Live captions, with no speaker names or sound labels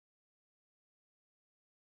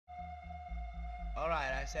All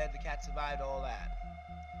right, I said the cat survived all that.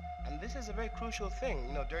 And this is a very crucial thing.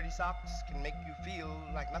 You know, dirty socks can make you feel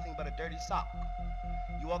like nothing but a dirty sock.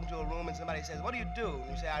 You walk into a room and somebody says, what do you do?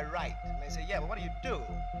 And you say, I write. And they say, yeah, but what do you do?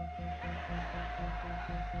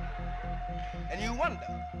 And you wonder,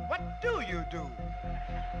 what do you do?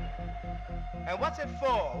 And what's it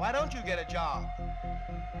for? Why don't you get a job?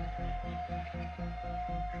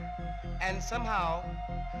 And somehow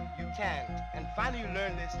you can't. And finally you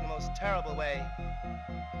learn this in the most terrible way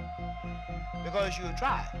because you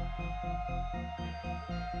try.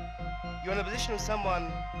 You're in a position of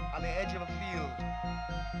someone on the edge of a field,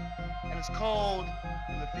 and it's cold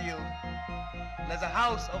in the field, and there's a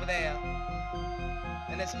house over there,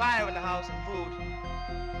 and there's fire in the house and food,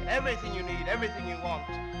 and everything you need, everything you want,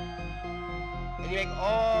 and you make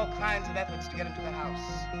all kinds of efforts to get into that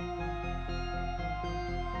house.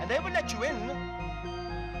 And they would let you in.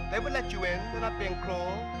 They would let you in. They're not being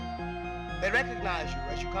cruel. They recognize you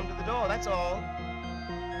as you come to the door, that's all.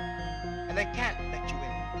 And they can't let you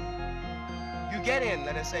in. You get in,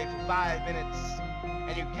 let us say, for 5 minutes,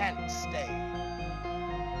 and you can't stay.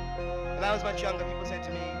 When I was much younger, people said to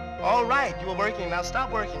me, all right, you were working, now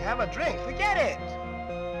stop working, have a drink, forget it.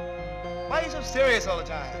 Why are you so serious all the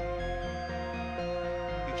time?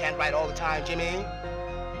 You can't write all the time, Jimmy.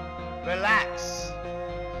 Relax.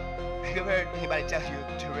 Have you ever heard anybody tell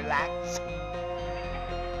you to relax?